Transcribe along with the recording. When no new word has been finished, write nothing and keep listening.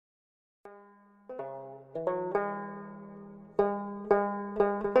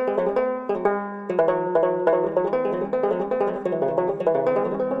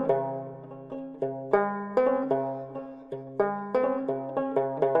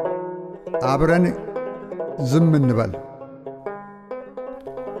አብረን ዝም እንበል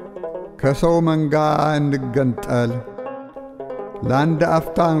ከሰው መንጋ እንገንጠል ለአንድ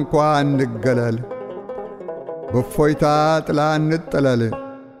አፍታ እንኳ እንገለል በፎይታ ጥላ እንጠለል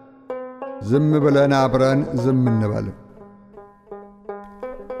ዝም ብለን አብረን ዝም እንበል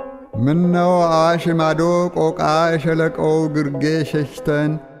ምነው አዋሽ ማዶ ቆቃ ሸለቆው ግርጌ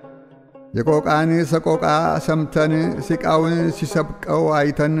ሸሽተን የቆቃን ሰቆቃ ሰምተን ሲቃውን ሲሰብቀው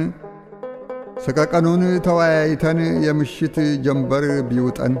አይተን ሰቀቀኑን ተወያይተን የምሽት ጀንበር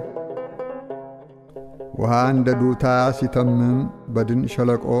ቢውጠን ውሃ እንደ ዱታ ሲተምም በድን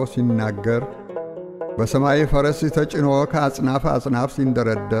ሸለቆ ሲናገር በሰማይ ፈረስ ተጭኖ ከአጽናፍ አጽናፍ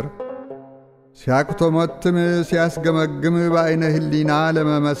ሲንደረደር ሲያክቶመትም ሲያስገመግም በአይነ ህሊና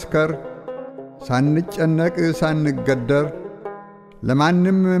ለመመስከር ሳንጨነቅ ሳንገደር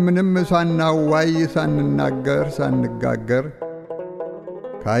ለማንም ምንም ሳናዋይ ሳንናገር ሳንጋገር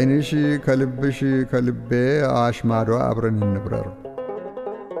ከአይንሽ ከልብሽ ከልቤ አዋሽ ማዶ አብረን እንብረር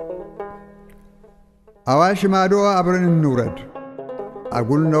አዋሽ ማዶ አብረን እንውረድ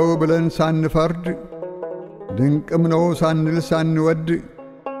አጉል ነው ብለን ሳንፈርድ ድንቅም ነው ሳንል ሳንወድ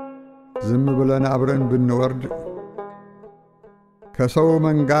ዝም ብለን አብረን ብንወርድ ከሰው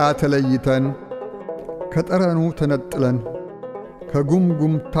መንጋ ተለይተን ከጠረኑ ተነጥለን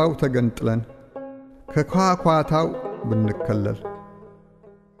ከጉምጉምታው ተገንጥለን ከኳኳታው ብንከለል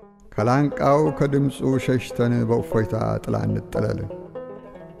ከላንቃው ከድምፁ ሸሽተን በእፎይታ ጥላ እንጠለል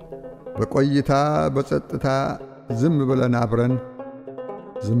በቆይታ በጸጥታ ዝም ብለን አብረን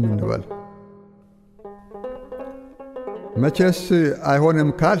ዝም እንበል መቼስ አይሆንም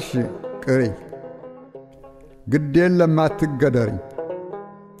ካልሽ ቅሪ ግዴን ለማትገደሪ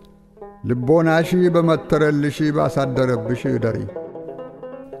ልቦናሽ በመተረልሽ ባሳደረብሽ ደሪ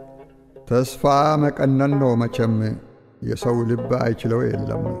ተስፋ መቀነን ነው መቼም የሰው ልብ አይችለው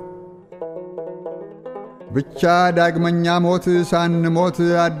የለም ብቻ ዳግመኛ ሞት ሳንሞት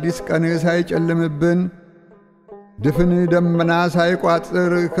አዲስ ቀን ሳይጨልምብን ድፍን ደመና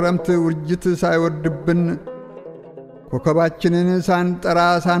ሳይቋጥር ክረምት ውርጅት ሳይወርድብን ኮከባችንን ሳንጠራ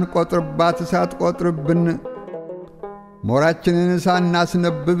ሳንቆጥርባት ሳትቆጥርብን ሞራችንን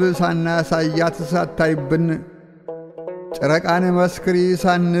ሳናስነብብ ሳናሳያት ሳታይብን ጨረቃን መስክሪ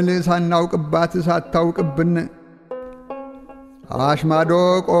ሳንል ሳናውቅባት ሳታውቅብን አዋሽ ማዶ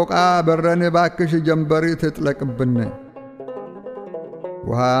ቆቃ በረን ባክሽ ጀንበር ትጥለቅብን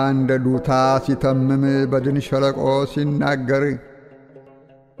ውሃ እንደ ዱታ ሲተምም በድን ሸለቆ ሲናገር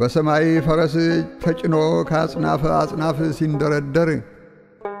በሰማይ ፈረስ ተጭኖ ከአጽናፍ አጽናፍ ሲንደረደር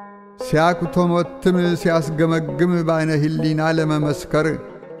ሲያክቶመትም ሲያስገመግም በአይነ ህሊና ለመመስከር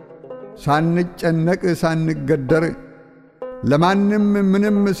ሳንጨነቅ ሳንገደር ለማንም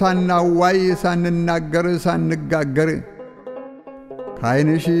ምንም ሳናዋይ ሳንናገር ሳንጋገር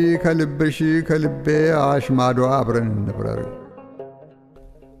ከአይንሽ ከልብሽ ከልቤ አዋሽ ማዶ አብረን እንብረር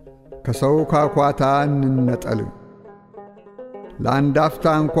ከሰው ኳኳታ እንነጠል ለአንድ አፍታ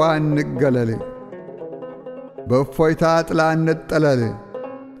እንኳ እንገለል በእፎይታ ጥላ እንጠለል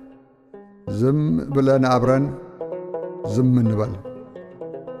ዝም ብለን አብረን ዝም እንበል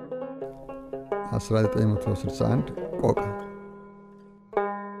 1961 ቆቃ